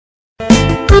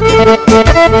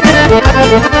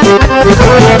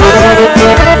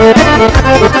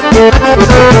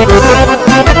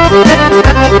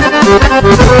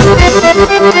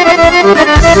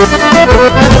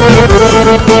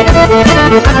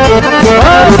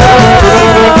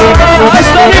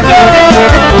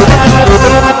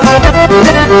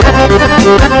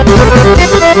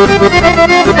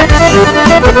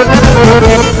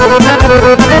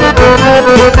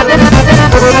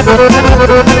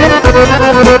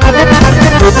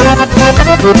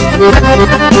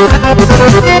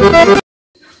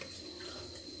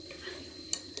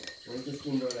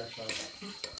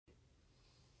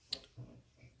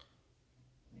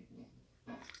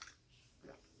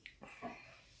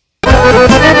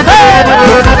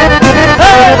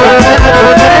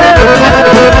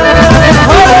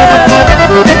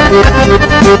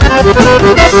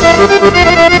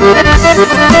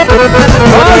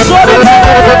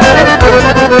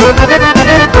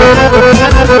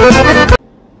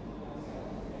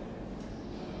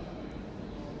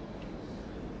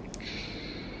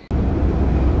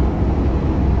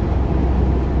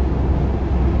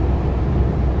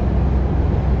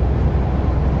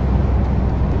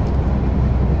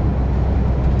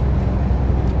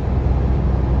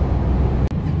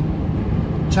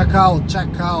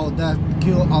Check out that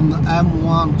queue on the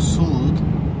M1 Sud.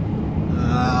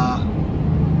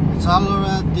 It's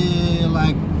already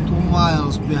like 2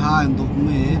 miles behind of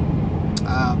me.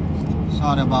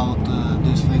 Sorry about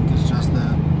this thing, it's just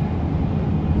a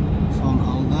phone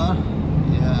holder.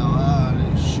 Yeah,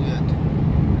 holy shit.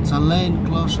 It's a lane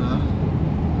closure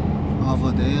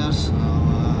over there, so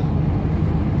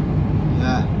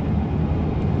yeah.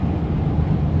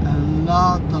 A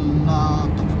lot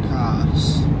of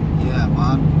cars. Yeah,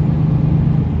 man.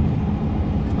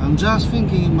 I'm just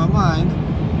thinking in my mind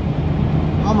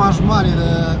how much money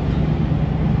the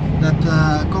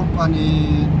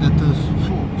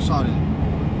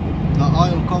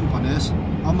oil companies,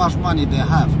 how much money they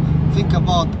have. Think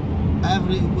about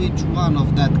which one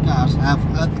of that cars have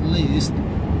at least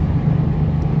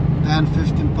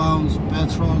 10-15 pounds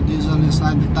petrol, diesel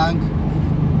inside the tank.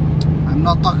 I'm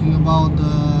not talking about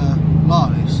the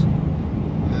lorries.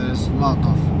 There's a lot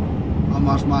of how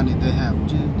much money they have.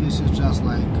 This is just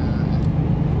like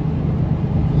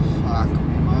fuck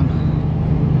me, man.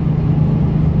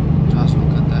 Just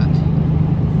look at that.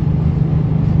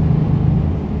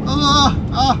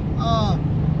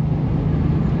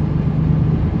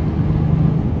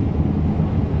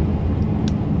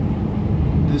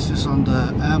 This is on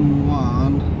the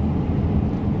M1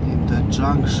 in the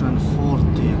junction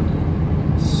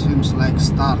 14. It seems like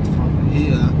start from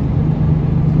here.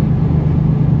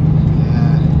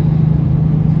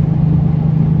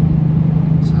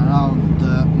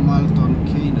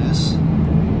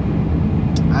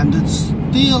 And it's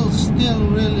still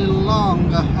really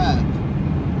long ahead.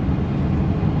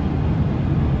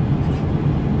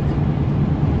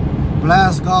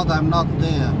 Bless God I'm not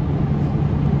there.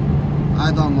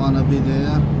 I don't want to be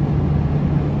there.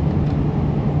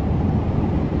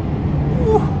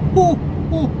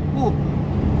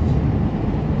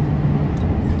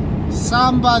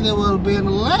 Somebody will be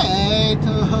late.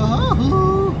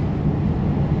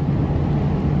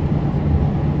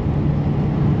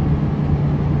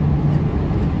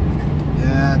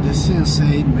 This is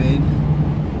insane, man. I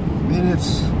mean,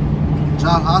 it's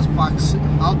just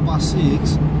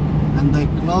 6:30 and they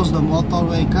close the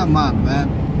motorway. Come on, man.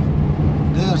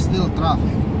 There's still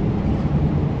traffic.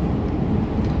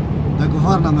 The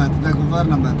government.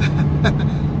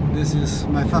 This is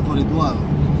my favorite word.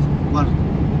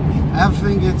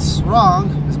 Everything it's wrong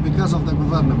is because of the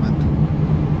government.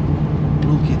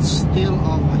 Look, it's still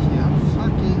over here.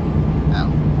 Fucking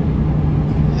hell.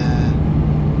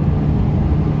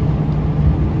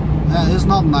 Yeah, it's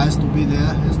not nice to be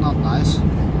there. It's not nice.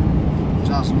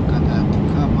 Just look at that.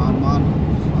 Come on, man.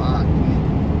 Fuck me.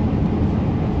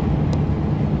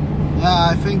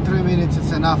 Yeah, I think 3 minutes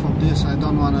is enough of this. I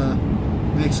don't want to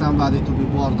make somebody to be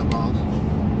bored about.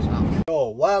 So,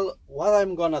 well, what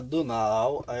I'm gonna do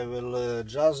now, I will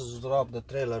just drop the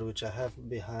trailer which I have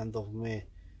behind of me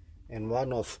in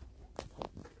one of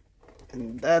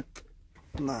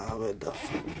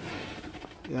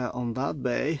on that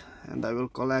bay, and I will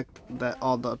collect the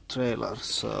other trailer.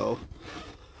 So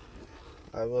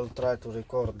I will try to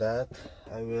record that.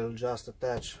 I will just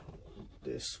attach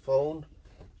this phone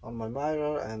on my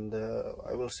mirror and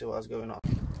I will see what's going on.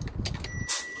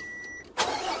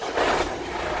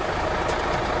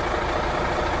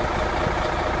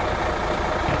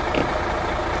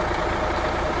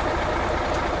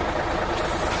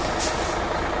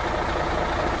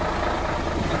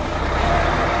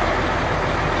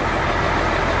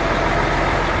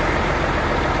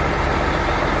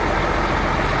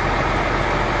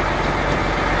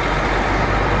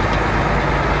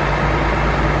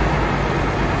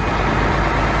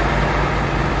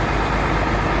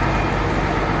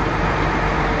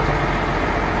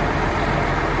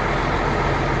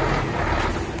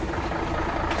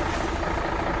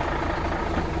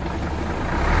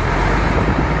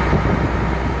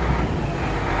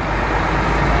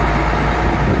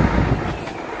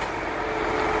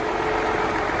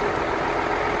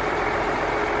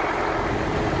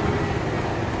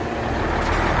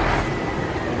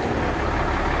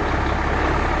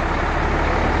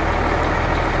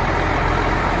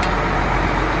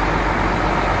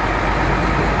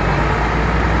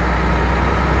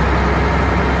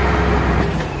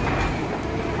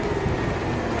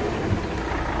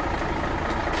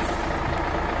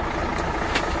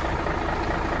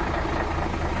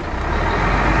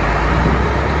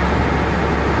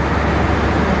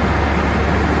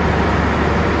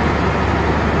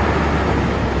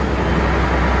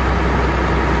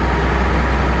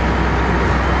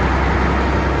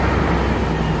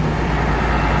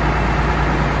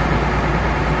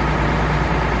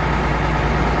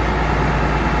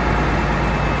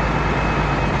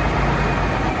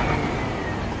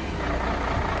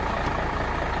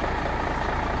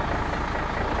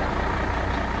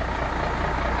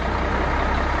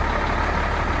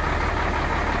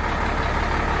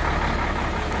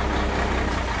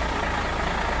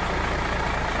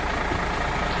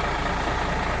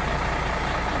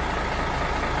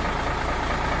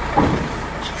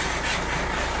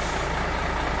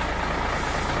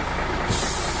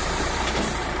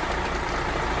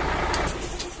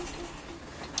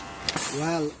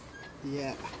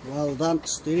 Yeah, well done,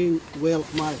 steering wheel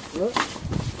Michael.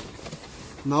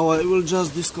 Now I will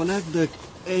just disconnect the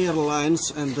air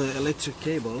lines and the electric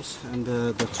cables and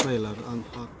the trailer and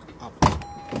hook up.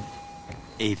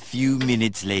 A few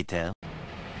minutes later.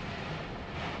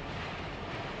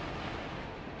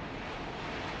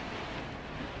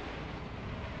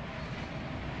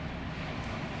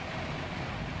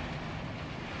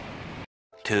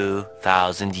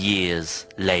 "2,000 years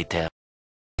later."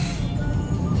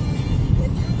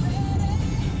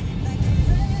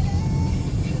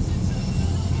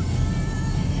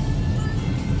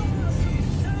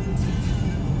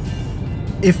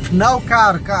 If no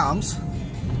car comes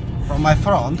from my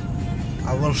front,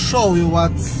 I will show you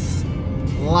what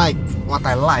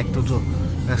I like to do.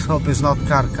 Let's hope it's not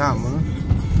car come.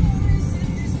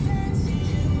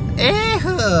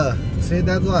 Huh? See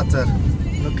that water?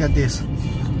 Look at this.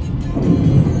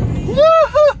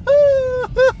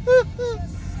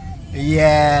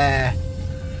 Yeah.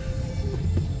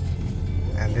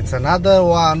 And it's another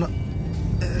one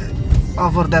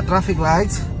over the traffic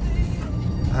lights.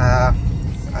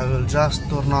 I will just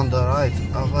turn on the right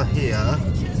over here.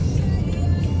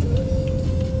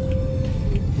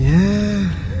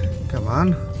 Yeah, come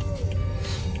on.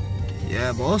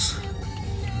 Yeah, boss.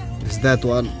 It's that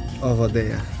one over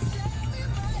there.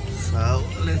 So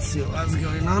let's see what's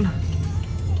going on.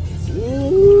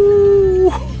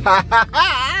 Ooh.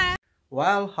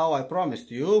 Well, how I promised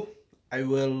you, I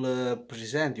will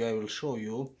present you, I will show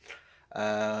you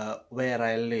where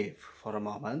I live for a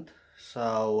moment.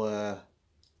 So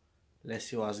let's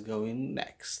see what's going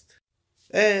next.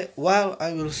 Well,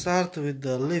 I will start with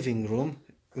the living room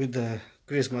with the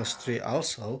Christmas tree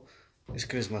also. It's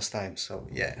Christmas time, so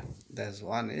yeah, that's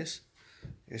one is.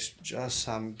 It's just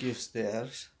some gifts there.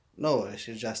 No, it's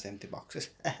just empty boxes.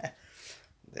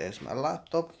 There's my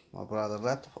laptop, my brother's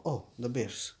laptop. Oh, the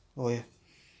beers. Oh yeah,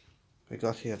 we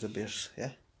got here the beers,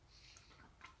 yeah.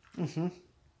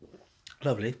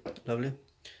 Lovely, lovely.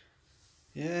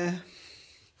 Yeah,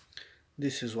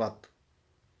 this is what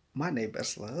my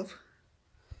neighbors love.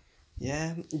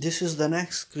 Yeah, this is the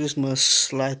next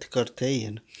Christmas light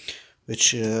curtain,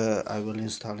 which I will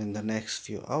install in the next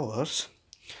few hours.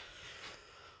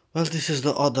 Well, this is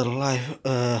the other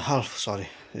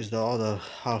is the other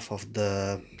half of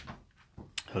the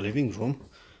living room.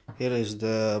 Here is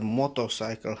the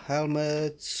motorcycle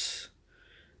helmets,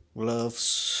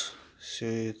 gloves,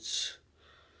 seats,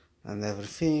 and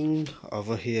everything.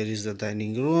 Over here is the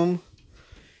dining room.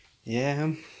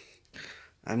 Yeah,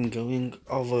 I'm going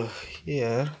over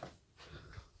here.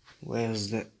 Where's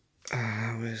the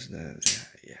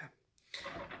yeah,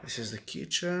 this is the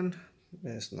kitchen.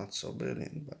 It's not so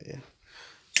brilliant, but yeah,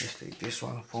 just take this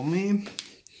one for me.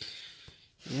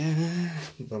 Yeah,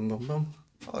 boom boom boom.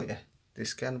 Oh yeah,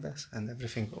 this canvas and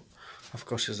everything. Of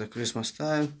course, it's the Christmas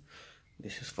time.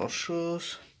 This is for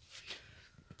shoes.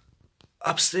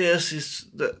 Upstairs is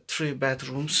the 3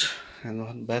 bedrooms and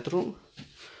 1 bedroom.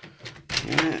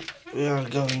 Yeah, we are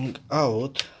going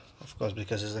out, of course,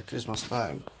 because it's the Christmas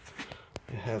time.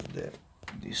 We have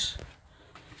this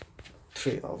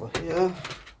tree over here.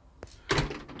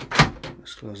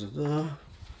 Let's close the door.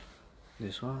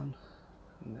 This one.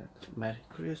 And that Merry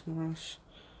Christmas.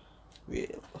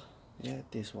 Yeah,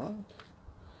 this one.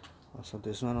 Also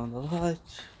this one on the right.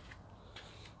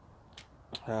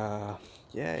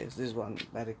 Yeah, it's this one.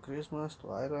 Merry Christmas,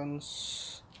 2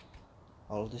 irons.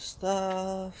 All the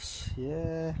stuff.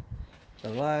 Yeah. The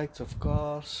lights, of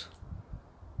course.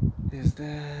 Is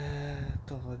that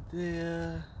over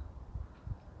there?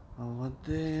 Over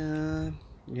there.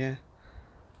 Yeah.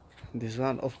 This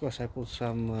one, of course, I put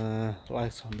some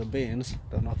lights on the bins.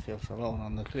 Do not feel so alone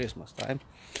on the Christmas time.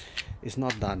 It's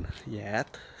not done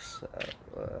yet, so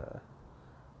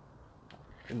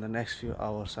in the next few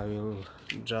hours I will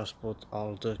just put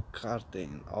all the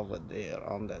curtain over there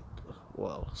on that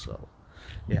wall. So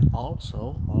yeah,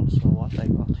 also what I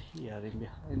got here in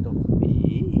behind of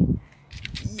me,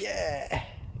 yeah,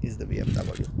 is the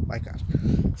BMW, my car.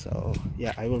 So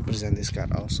yeah, I will present this car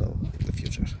also in the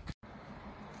future.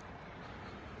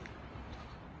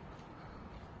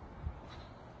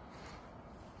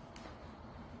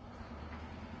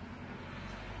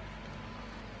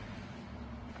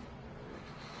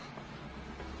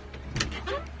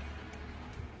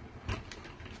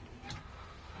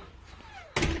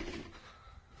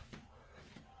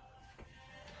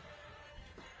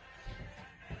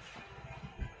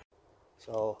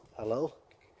 So hello,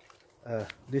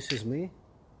 this is me.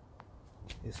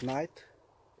 It's night.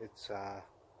 It's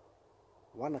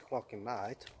 1 o'clock in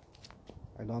night.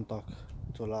 I don't talk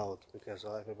too loud because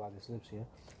everybody sleeps here.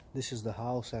 This is the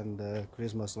house and the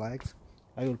Christmas lights.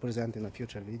 I will present in a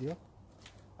future video.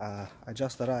 I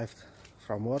just arrived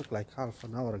from work like half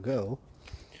an hour ago.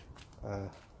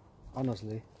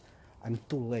 Honestly, I'm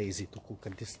too lazy to cook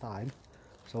at this time,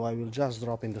 so I will just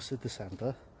drop in the city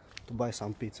center to buy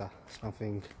some pizza,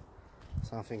 something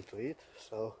to eat.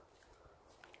 So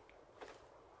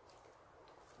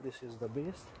this is the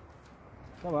beast.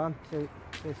 Come on,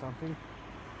 say something.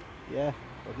 Yeah,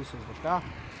 so this is the car.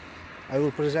 I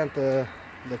will present the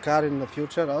car in the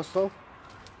future also.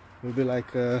 It will be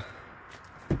like a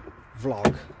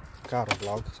vlog, car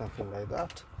vlog, something like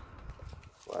that.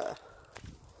 Well,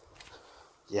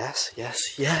 yes,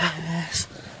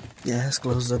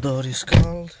 close the door is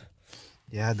cold.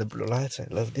 Yeah, the blue lights, I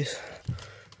love this.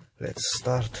 Let's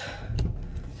start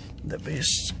the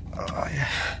beast. Oh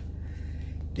yeah,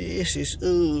 this is,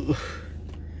 ooh,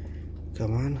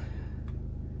 come on,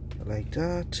 like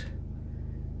that.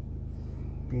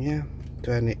 Yeah,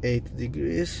 28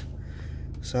 degrees,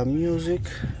 some music.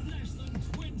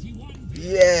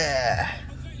 Yeah,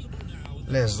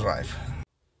 let's drive.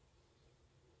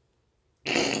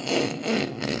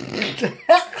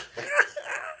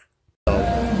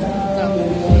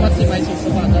 Pode ser mais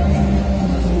informada.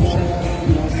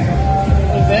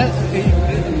 O verso tem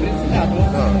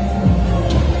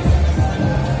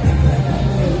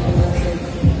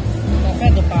café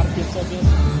do parque sobre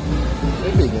isso.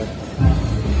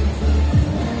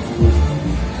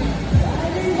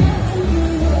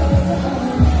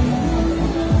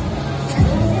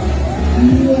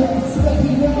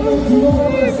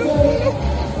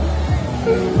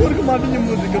 Porque uma minha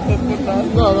música para cortar.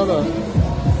 Não.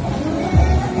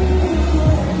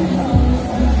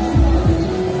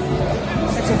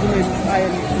 Essa é do meu pai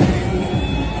ali.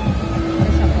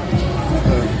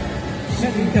 Essa é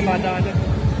muito badada.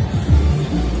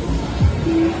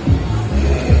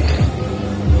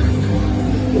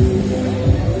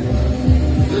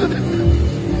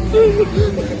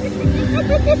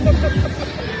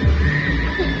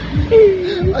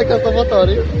 Hai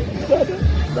cantautorio?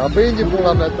 Da prendi con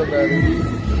la metta bene.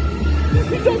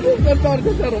 Dopo cantare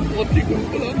che c'era un po' di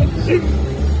culo.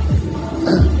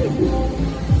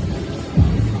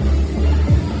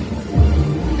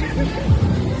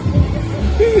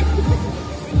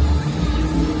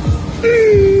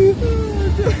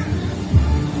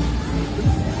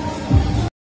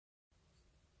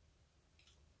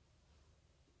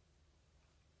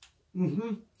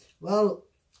 Well,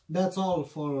 that's all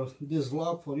for this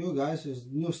vlog for you guys. It's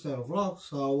new style vlog.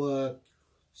 So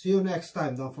see you next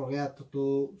time. Don't forget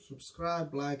to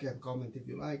subscribe, like and comment if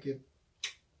you like it.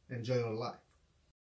 Enjoy your life.